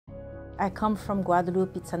I come from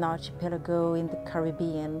Guadeloupe. It's an archipelago in the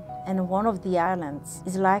Caribbean, and one of the islands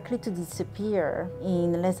is likely to disappear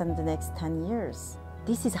in less than the next 10 years.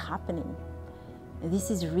 This is happening.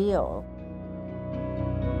 This is real.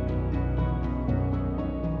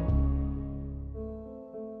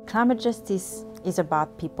 Climate justice is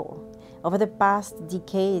about people. Over the past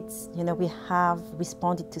decades, we have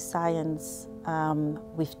responded to science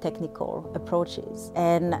with technical approaches,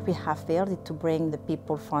 and we have failed to bring the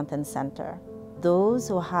people front and center. Those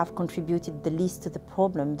who have contributed the least to the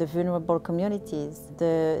problem, the vulnerable communities,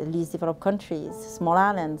 the least developed countries, small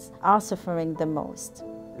islands, are suffering the most.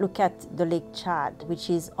 Look at the Lake Chad, which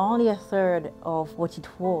is only a third of what it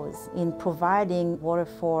was in providing water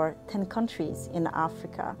for 10 countries in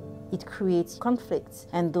Africa. It creates conflicts,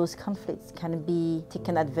 and those conflicts can be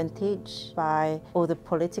taken advantage by other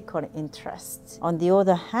political interests. On the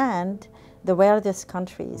other hand, the wealthiest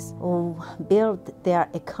countries who build their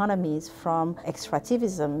economies from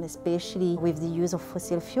extractivism, especially with the use of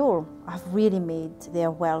fossil fuel, have really made their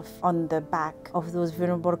wealth on the back of those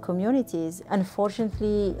vulnerable communities.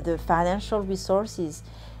 Unfortunately, the financial resources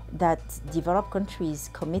that developed countries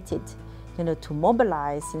committed to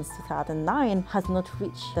mobilize since 2009 has not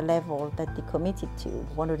reached the level that they committed to,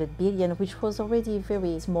 100 billion, which was already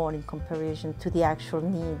very small in comparison to the actual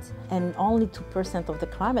needs. And only 2% of the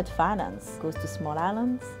climate finance goes to small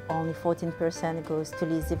islands, only 14% goes to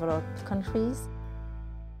least developed countries.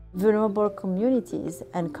 Vulnerable communities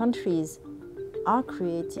and countries are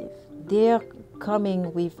creative. They're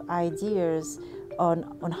coming with ideas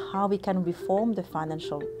on how we can reform the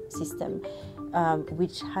financial system,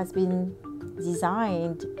 which has been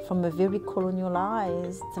designed from a very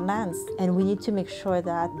colonialized lens. And we need to make sure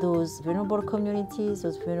that those vulnerable communities,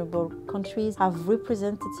 those vulnerable countries have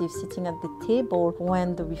representatives sitting at the table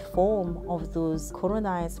when the reform of those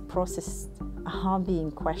colonized processes are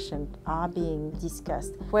being questioned, are being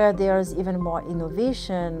discussed. Where there's even more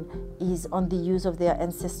innovation is on the use of their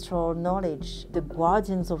ancestral knowledge. The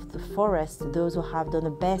guardians of the forest, those who have done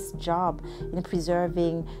the best job in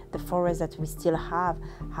preserving the forest that we still have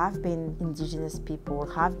been indigenous people,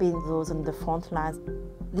 have been those on the front lines.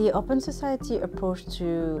 The Open Society approach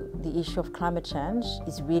to the issue of climate change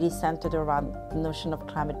is really centered around the notion of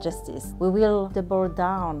climate justice. We will double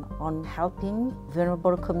down on helping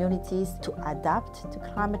vulnerable communities to adapt to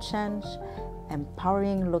climate change,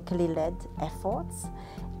 empowering locally led efforts,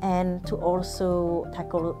 and to also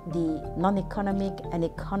tackle the non-economic and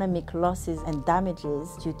economic losses and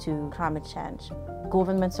damages due to climate change.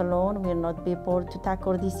 Governments alone will not be able to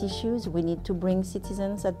tackle these issues. We need to bring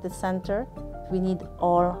citizens at the center. We need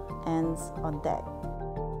all hands on deck.